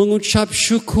mengucap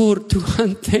syukur.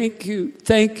 Tuhan, thank you.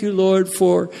 Thank you Lord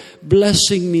for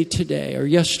blessing me today or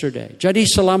yesterday. Jadi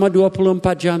selama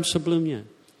 24 jam sebelumnya.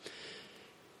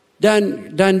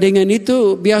 Dan dengan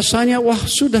itu biasanya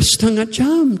sudah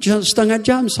setengah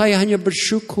jam saya hanya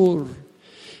bersyukur.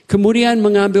 Kemudian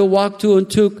mengambil waktu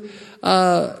untuk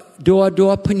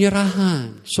doa-doa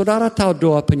penyerahan. Saudara tahu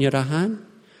doa penyerahan?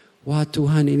 Wah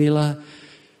Tuhan, inilah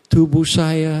tubuh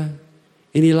saya,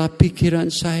 inilah pikiran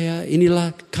saya,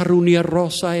 inilah karunia roh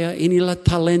saya, inilah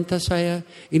talenta saya,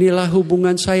 inilah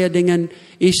hubungan saya dengan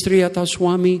istri atau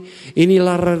suami,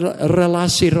 inilah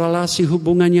relasi-relasi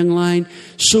hubungan yang lain.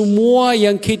 Semua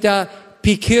yang kita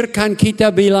pikirkan, kita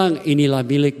bilang, inilah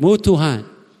milikmu Tuhan.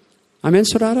 Amin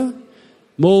saudara?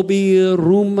 Mobil,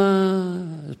 rumah,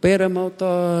 sepeda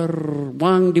motor,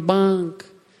 uang di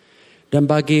bank. Dan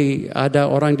bagi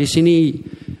ada orang di sini,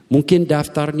 mungkin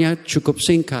daftarnya cukup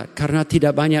singkat karena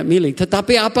tidak banyak milik.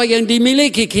 Tetapi apa yang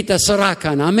dimiliki kita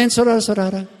serahkan. Amin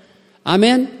saudara-saudara.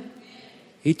 Amin.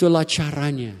 Itulah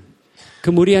caranya.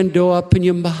 Kemudian doa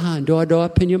penyembahan.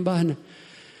 Doa-doa penyembahan.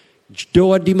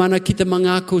 Doa di mana kita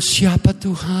mengaku siapa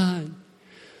Tuhan.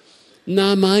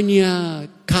 Namanya,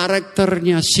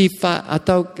 karakternya, sifat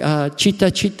atau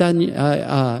cita-citanya,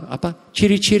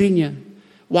 ciri-cirinya,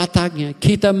 wataknya.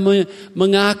 Kita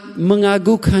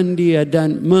mengagukan dia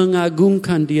dan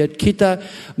mengagungkan dia. Kita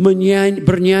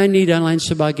bernyanyi dan lain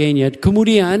sebagainya.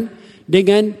 Kemudian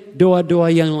dengan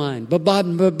doa-doa yang lain.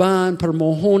 Beban-beban,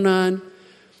 permohonan.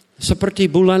 Seperti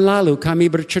bulan lalu kami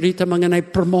bercerita mengenai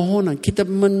permohonan. Kita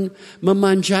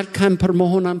memanjatkan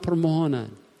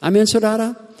permohonan-permohonan. Amin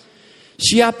saudara?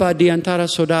 Siapa di antara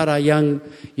saudara yang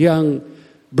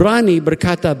berani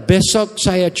berkata, besok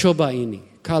saya coba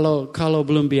ini. Kalau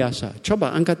belum biasa, coba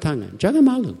angkat tangan. Jangan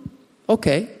malu.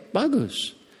 Oke,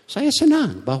 bagus. Saya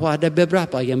senang bahwa ada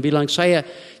beberapa yang bilang saya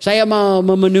mau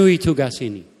memenuhi tugas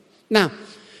ini. Nah,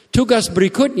 tugas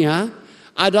berikutnya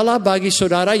adalah bagi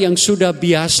saudara yang sudah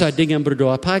biasa dengan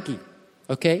berdoa pagi.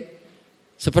 Oke?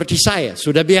 Seperti saya,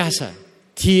 sudah biasa.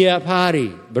 Tiap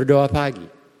hari berdoa pagi.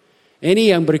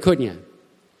 Ini yang berikutnya.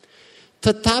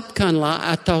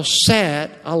 Tetapkanlah atau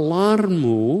set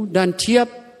alarmmu, dan tiap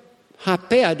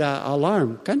HP ada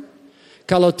alarm kan?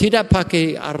 Kalau tidak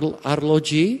pakai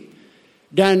arloji,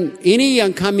 dan ini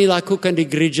yang kami lakukan di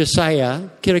gereja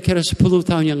saya kira-kira 10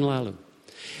 tahun yang lalu.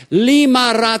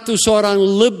 500 orang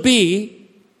lebih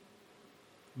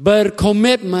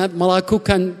berkomitmen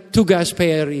melakukan tugas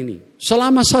PR ini.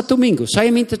 Selama 1 minggu, saya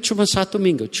minta cuma 1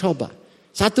 minggu, coba.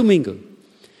 1 minggu.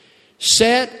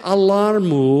 Set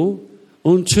alarmmu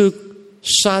untuk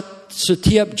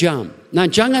setiap jam. Nah,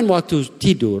 jangan waktu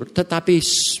tidur, tetapi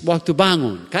waktu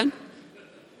bangun, kan?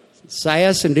 Saya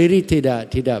sendiri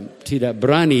tidak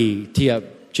berani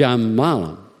tiap jam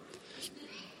malam.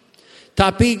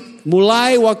 Tapi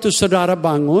mulai waktu saudara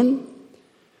bangun,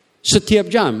 setiap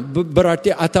jam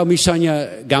berarti, atau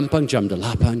misalnya gampang jam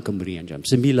 8, kemudian jam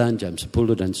 9, jam 10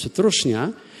 dan seterusnya.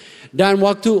 Dan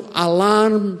waktu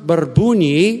alarm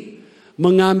berbunyi,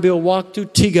 mengambil waktu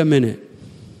 3 menit.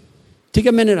 3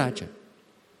 menit aja.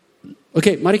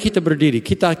 Oke, mari kita berdiri.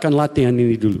 Kita akan latihan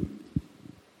ini dulu.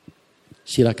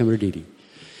 Silakan berdiri.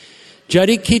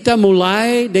 Jadi kita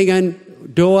mulai dengan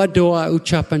doa-doa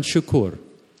ucapan syukur.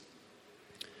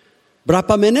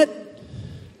 Berapa menit?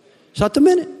 1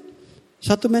 menit.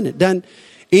 1 menit. Dan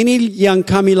ini yang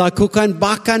kami lakukan.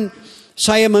 Bahkan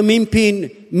saya memimpin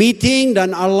meeting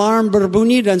dan alarm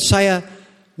berbunyi dan saya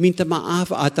minta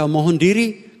maaf atau mohon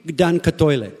diri dan ke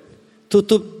toilet.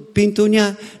 Tutup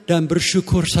pintunya dan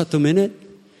bersyukur 1 menit.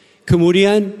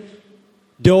 Kemudian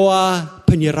doa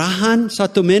penyerahan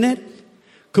 1 menit.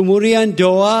 Kemudian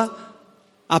doa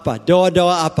apa?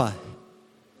 Doa-doa apa?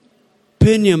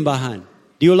 Penyembahan.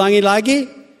 Diulangi lagi.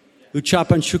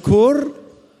 Ucapan syukur.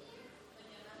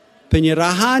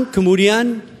 Penyerahan.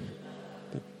 Kemudian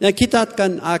kita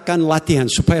akan latihan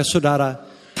supaya saudara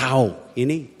tahu.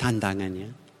 Ini tantangannya.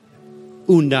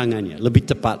 Undangannya. Lebih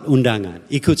tepat undangan.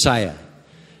 Ikut saya.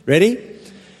 Ready?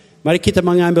 Mari kita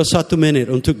mengambil 1 menit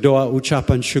untuk doa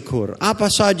ucapan syukur. Apa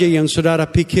saja yang saudara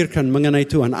pikirkan mengenai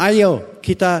Tuhan. Ayo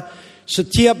kita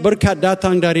setiap berkat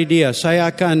datang dari Dia. Saya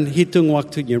akan hitung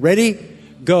waktunya. Ready?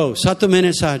 Go. 1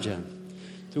 menit saja.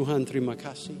 Tuhan terima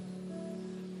kasih.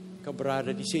 Kau berada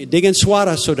di sini. Dengan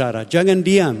suara saudara. Jangan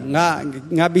diam.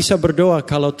 Nggak bisa berdoa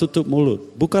kalau tutup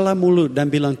mulut. Bukalah mulut dan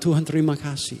bilang Tuhan terima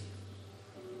kasih.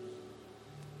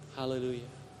 Haleluya.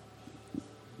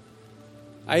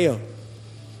 Ayo.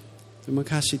 Terima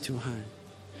kasih Tuhan.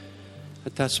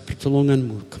 Atas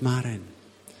pertolongan-Mu kemarin.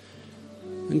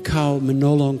 Engkau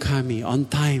menolong kami on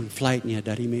time flightnya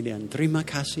dari Medan. Terima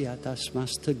kasih atas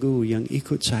Mas Teguh yang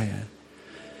ikut saya.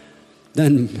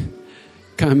 Dan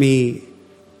kami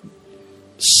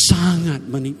sangat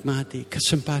menikmati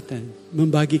kesempatan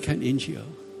membagikan Injil.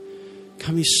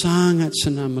 Kami sangat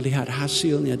senang melihat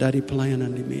hasilnya dari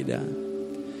pelayanan di Medan.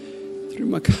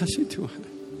 Terima kasih Tuhan.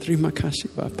 Terima kasih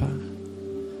Bapa.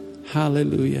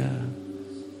 Haleluya.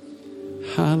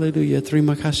 Haleluya.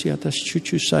 Terima kasih atas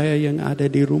cucu saya yang ada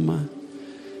di rumah.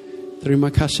 Terima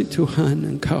kasih Tuhan,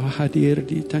 Engkau hadir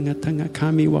di tengah-tengah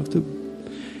kami waktu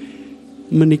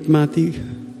menikmati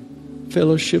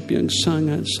fellowship yang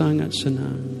sangat-sangat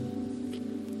senang.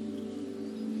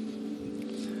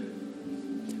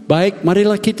 Baik,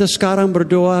 marilah kita sekarang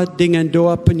berdoa dengan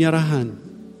doa penyerahan.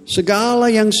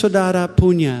 Segala yang saudara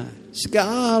punya,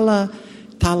 segala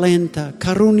talenta,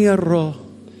 karunia roh,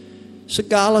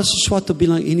 segala sesuatu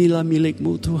bilang inilah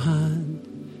milikmu Tuhan.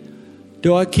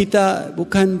 Doa kita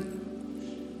bukan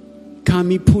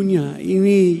kami punya,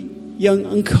 ini yang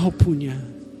Engkau punya.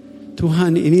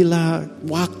 Tuhan, inilah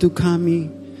waktu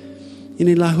kami.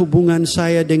 Inilah hubungan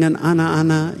saya dengan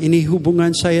anak-anak. Ini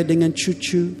hubungan saya dengan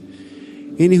cucu.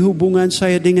 Ini hubungan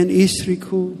saya dengan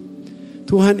istriku.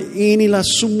 Tuhan, inilah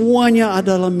semuanya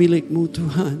adalah milik-Mu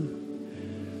Tuhan.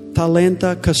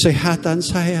 Talenta, kesehatan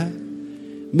saya,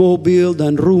 mobil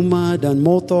dan rumah dan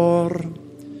motor,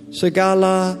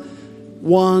 segala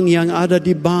uang yang ada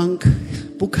di bank,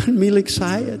 bukan milik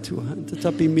saya Tuhan,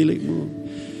 tetapi milik-Mu.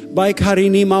 Baik hari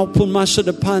ini maupun masa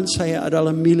depan saya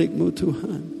adalah milik-Mu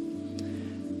Tuhan.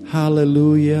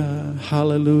 Haleluya,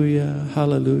 haleluya,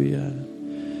 haleluya.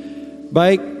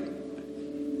 Baik,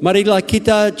 marilah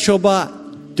kita coba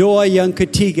doa yang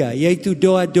ketiga, yaitu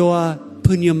doa-doa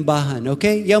penyembahan,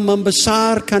 okay? Yang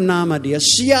membesarkan nama Dia,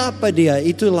 siapa Dia,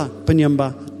 itulah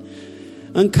penyembahan.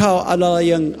 Engkau adalah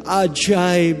yang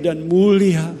ajaib dan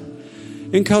mulia.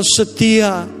 Engkau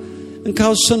setia,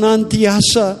 Engkau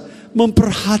senantiasa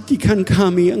memperhatikan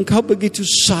kami. Engkau begitu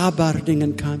sabar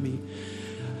dengan kami.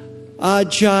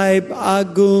 Ajaib,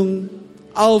 agung,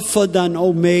 Alfa dan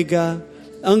Omega.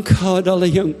 Engkau adalah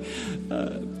yang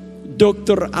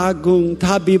dokter agung,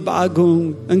 tabib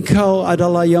agung. Engkau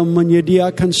adalah yang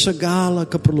menyediakan segala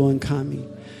keperluan kami.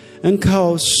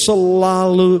 Engkau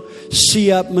selalu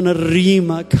siap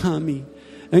menerima kami.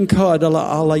 Engkau adalah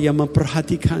Allah yang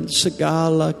memperhatikan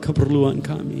segala keperluan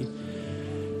kami.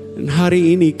 Dan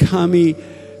hari ini kami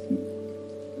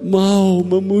mau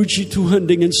memuji Tuhan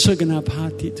dengan segenap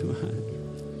hati Tuhan.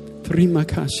 Terima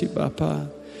kasih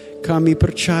Bapa. Kami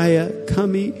percaya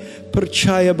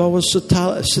bahwa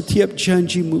setiap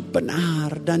janji-Mu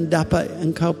benar dan dapat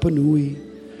Engkau penuhi.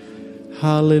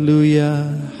 Haleluya,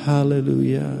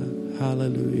 haleluya,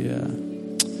 haleluya.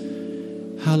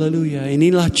 Haleluya.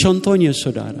 Inilah contohnya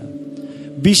saudara.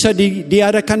 Bisa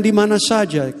diadakan di mana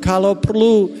saja. Kalau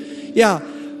perlu, ya,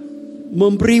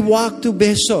 memberi waktu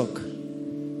besok.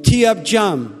 Tiap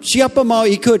jam. Siapa mau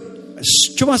ikut?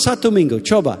 Cuma 1 minggu.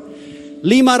 Coba.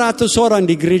 500 orang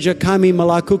di gereja kami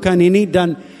melakukan ini.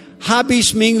 Dan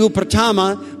habis minggu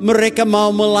pertama, mereka mau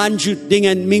melanjut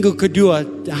dengan minggu kedua.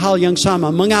 Hal yang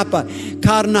sama. Mengapa?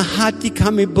 Karena hati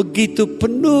kami begitu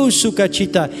penuh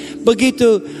sukacita.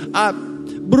 Begitu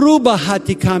berubah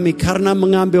hati kami karena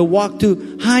mengambil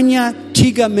waktu hanya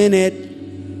 3 menit.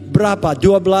 Berapa?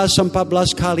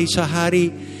 12-14 kali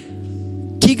sehari.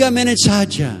 3 menit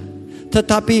saja.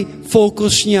 Tetapi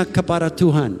fokusnya kepada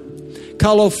Tuhan.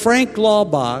 Kalau Frank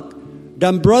Laubach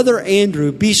dan Brother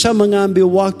Andrew bisa mengambil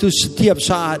waktu setiap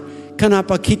saat,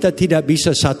 kenapa kita tidak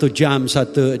bisa 1 jam,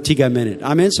 3 menit?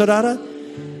 Amin, saudara?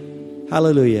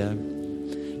 Haleluya.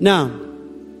 Nah,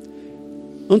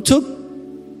 untuk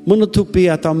menutupi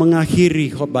atau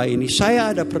mengakhiri khotbah ini, saya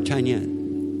ada pertanyaan.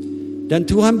 Dan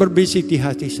Tuhan berbisik di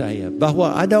hati saya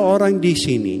bahwa ada orang di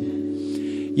sini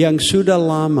yang sudah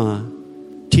lama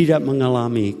tidak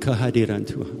mengalami kehadiran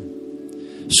Tuhan.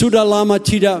 Sudah lama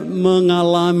tidak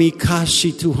mengalami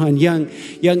kasih Tuhan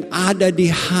yang ada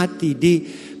di hati, di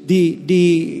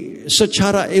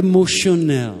secara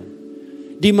emosional,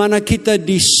 di mana kita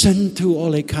disentuh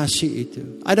oleh kasih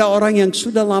itu. Ada orang yang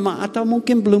sudah lama atau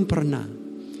mungkin belum pernah.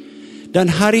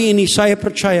 Dan hari ini saya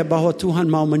percaya bahwa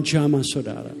Tuhan mau menjamah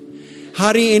saudara.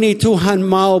 Hari ini Tuhan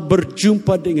mau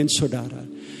berjumpa dengan saudara.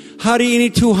 Hari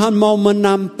ini Tuhan mau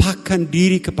menampakkan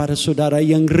diri kepada saudara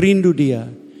yang rindu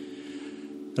Dia.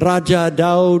 Raja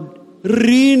Daud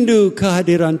rindu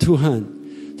kehadiran Tuhan.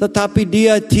 Tetapi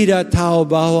dia tidak tahu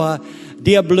bahwa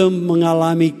dia belum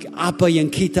mengalami apa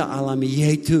yang kita alami.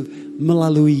 Yaitu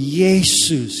melalui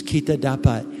Yesus kita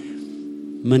dapat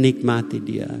menikmati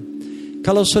Dia.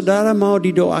 Kalau saudara mau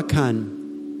didoakan,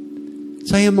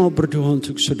 saya mau berdoa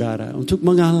untuk saudara. Untuk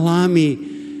mengalami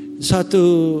satu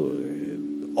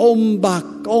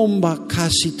ombak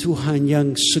kasih Tuhan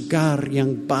yang segar,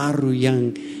 yang baru,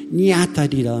 yang nyata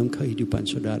di dalam kehidupan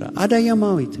saudara. Ada yang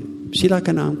mau itu?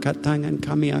 Silakan angkat tangan,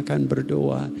 kami akan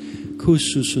berdoa.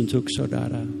 khusus untuk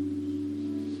saudara.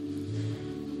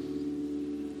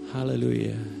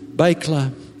 Haleluya.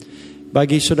 Baiklah,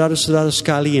 bagi saudara-saudara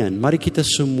sekalian, mari kita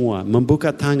semua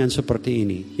membuka tangan seperti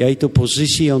ini, yaitu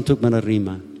posisi untuk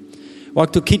menerima.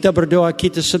 Waktu kita berdoa,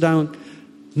 kita sedang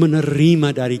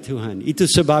menerima dari Tuhan. Itu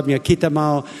sebabnya kita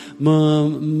mau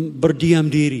berdiam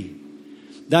diri.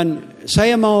 Dan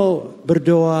saya mau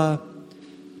berdoa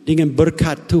dengan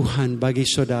berkat Tuhan bagi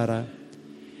saudara.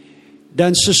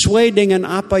 Dan sesuai dengan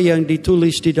apa yang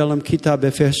ditulis di dalam kitab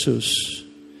Efesus,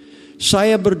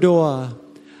 saya berdoa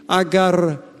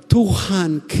agar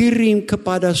Tuhan kirim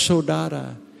kepada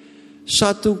saudara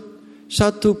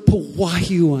satu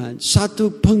pewahyuan,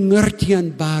 satu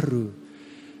pengertian baru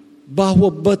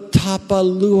bahwa betapa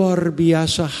luar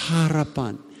biasa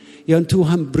harapan yang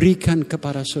Tuhan berikan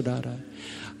kepada saudara.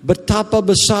 Betapa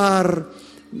besar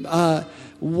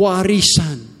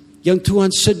warisan yang Tuhan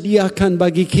sediakan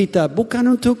bagi kita,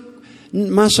 bukan untuk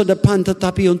masa depan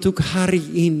tetapi untuk hari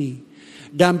ini.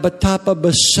 Dan betapa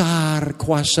besar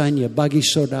kuasanya bagi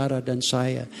saudara dan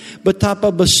saya. Betapa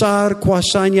besar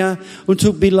kuasanya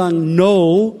untuk bilang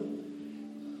no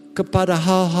kepada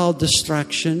hal-hal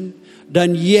distraction.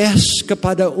 Dan yes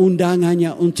kepada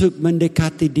undangannya untuk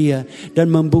mendekati dia.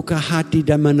 Dan membuka hati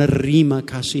dan menerima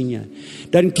kasihnya.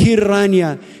 Dan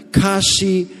kiranya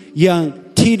kasih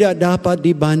yang tidak dapat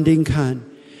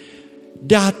dibandingkan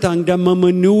datang dan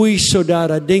memenuhi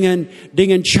saudara dengan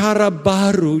cara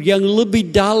baru yang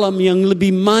lebih dalam, yang lebih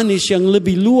manis, yang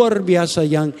lebih luar biasa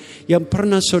yang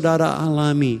pernah saudara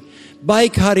alami.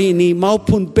 Baik hari ini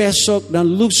maupun besok dan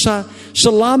lusa,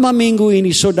 selama minggu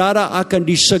ini saudara akan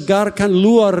disegarkan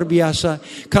luar biasa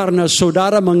karena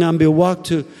saudara mengambil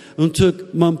waktu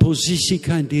untuk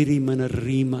memposisikan diri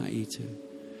menerima itu.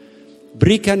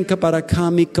 Berikan kepada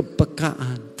kami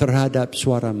kepekaan terhadap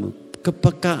suaramu,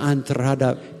 kepekaan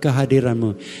terhadap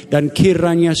kehadiranmu. Dan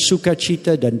kiranya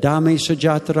sukacita dan damai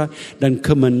sejahtera dan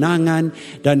kemenangan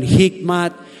dan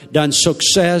hikmat dan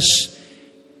sukses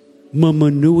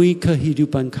memenuhi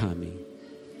kehidupan kami.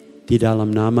 Di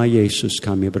dalam nama Yesus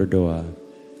kami berdoa.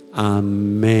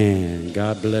 Amen.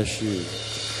 God bless you.